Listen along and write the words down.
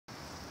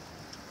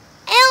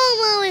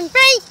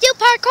guys, do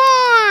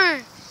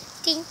parkour!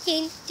 Ding,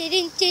 ding, ding,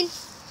 ding, ding,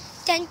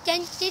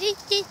 ding, ding,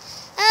 ding.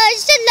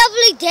 It's a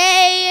lovely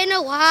day and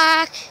a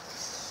walk.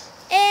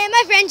 And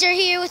my friends are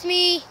here with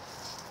me.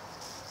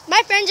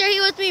 My friends are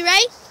here with me,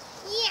 right?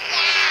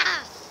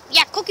 Yeah!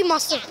 Yeah, Cookie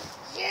Monster.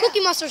 Yeah. Cookie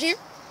Monster's here.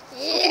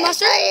 Yeah. Cookie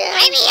Monster?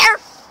 I'm here!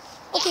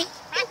 Okay.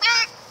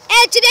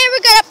 And today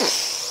we're gonna...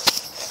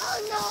 Oh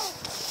no!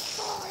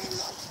 Oh, I'm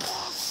not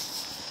dead.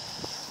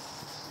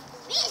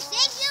 We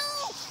save you!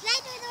 Fly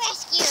to the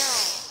rescue!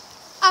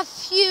 A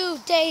few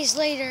days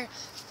later.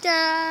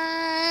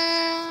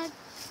 Da,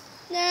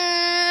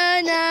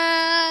 na,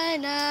 na,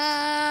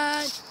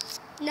 na,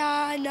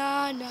 na,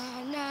 na,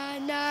 na, na,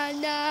 na,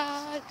 na.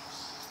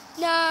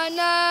 Na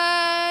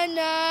na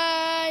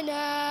na na na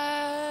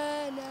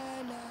na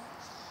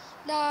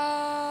na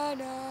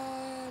na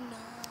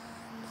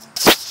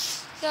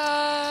na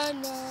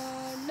na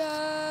na.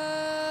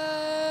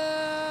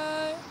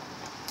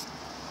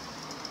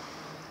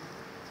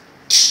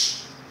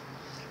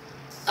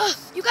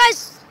 You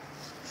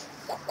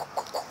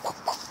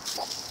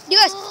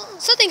guys,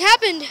 something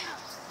happened.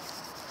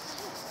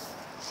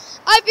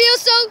 I feel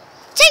so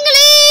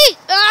tingly.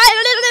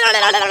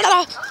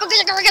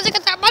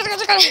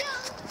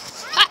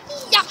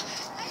 Yeah,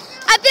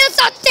 I feel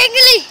so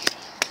tingly.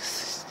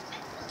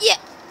 Yeah.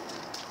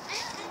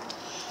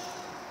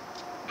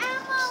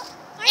 Elmo,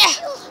 are Yeah.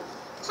 you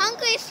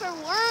hungry for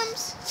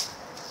worms?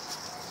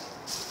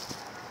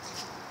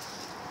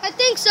 I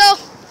think so.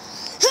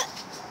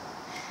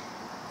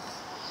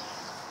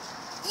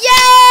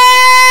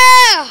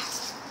 Yeah!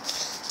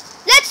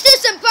 Let's do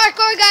some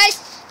parkour, guys.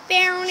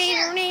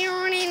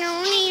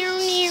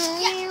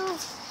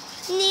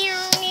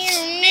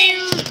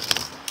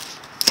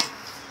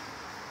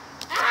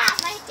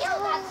 My tail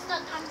got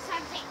stuck on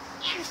something.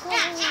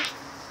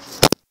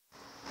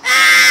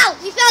 Ow!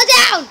 You fell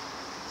down.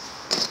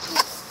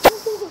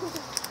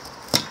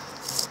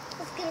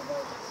 Let's get a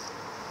burger.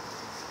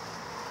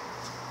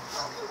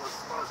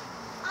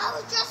 I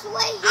was just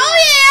way here. Oh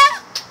yeah,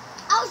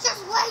 I was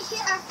just way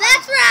here.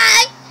 that's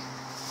right.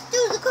 Do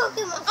the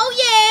Cookie Monster. Oh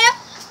yeah,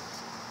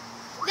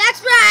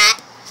 that's right.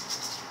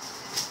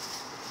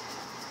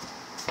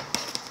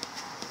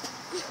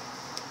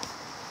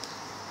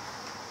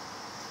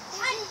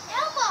 Hey,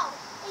 Elmo,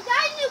 is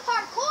that a new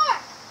parkour?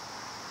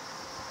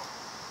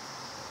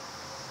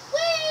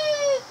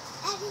 Woo!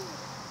 Eddie.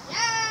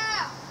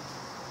 Yeah.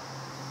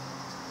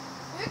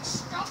 It's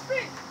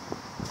stopping.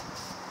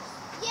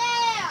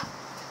 Yeah.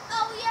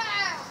 Oh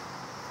yeah.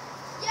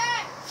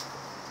 Yeah.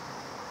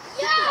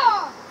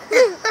 Yeah.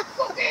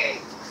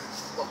 Cookie.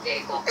 Cookie.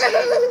 Cookie.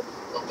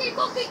 Cookie.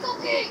 Cookie.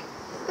 Cookie.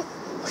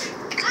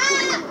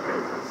 Ah.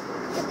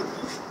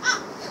 Ah.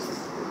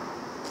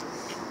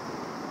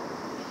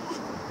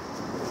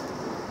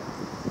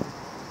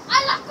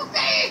 I love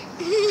Cookie.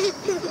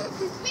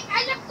 I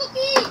love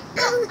Cookie.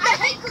 No, I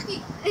hate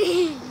Cookie.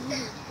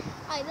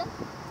 I love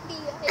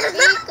Cookie. I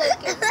hate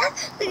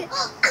Cookie.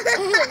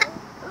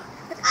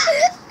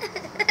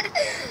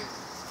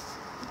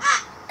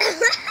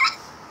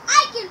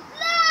 I can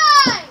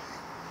fly.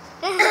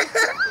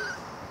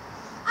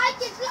 I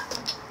can fly.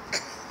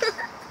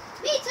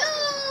 Me too.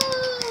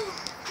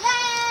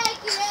 Yay!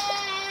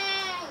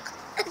 Yay!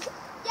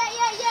 Yay! Yay!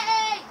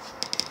 Yay!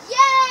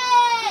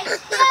 Yay!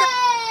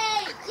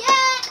 Yay! Yay!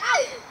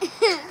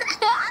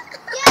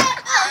 Yay!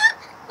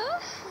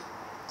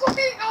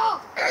 Cookie! Oh!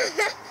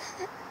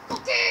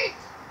 Cookie!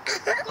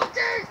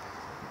 Cookie!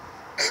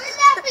 We're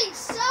laughing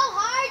so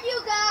hard, you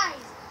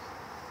guys.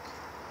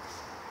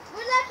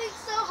 We're laughing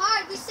so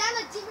hard. We sound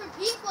like different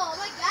people. Oh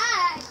my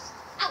gosh.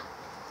 Ow.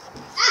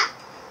 Ah.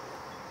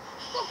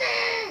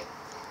 Cookie.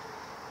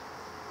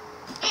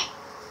 Eh.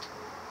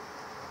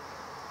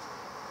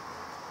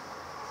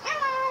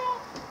 Hello.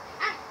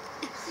 Ah.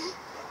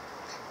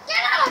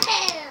 Get out of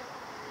here.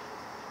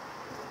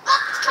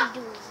 Ah.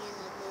 Doing in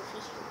the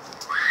movie.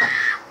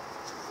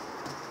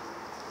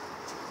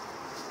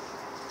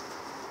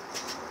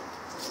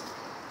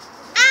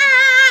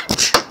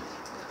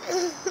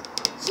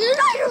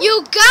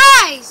 You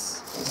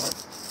guys,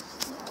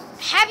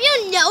 have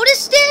you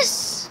noticed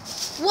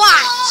this?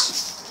 Watch.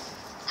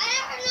 I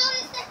never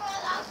noticed it for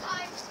a long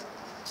time.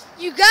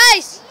 You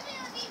guys. You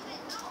didn't even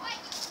know I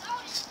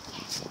noticed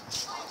it.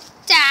 Oh,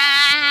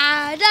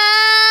 Da da I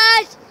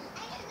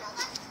didn't know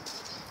that.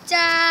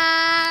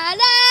 da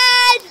da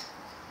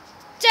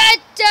da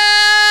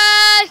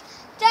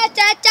da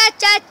da da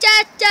da da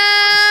da.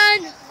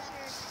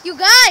 You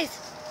guys,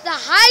 the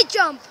high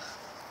jump.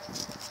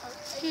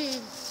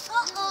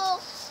 Uh-oh.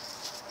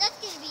 That's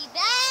going to be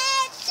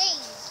bad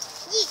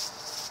things. Yeet.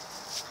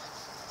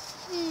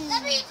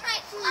 Let me try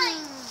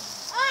flying.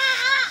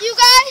 Ah! You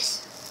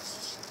guys,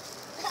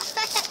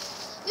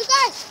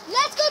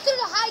 let's go to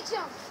the high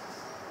jump.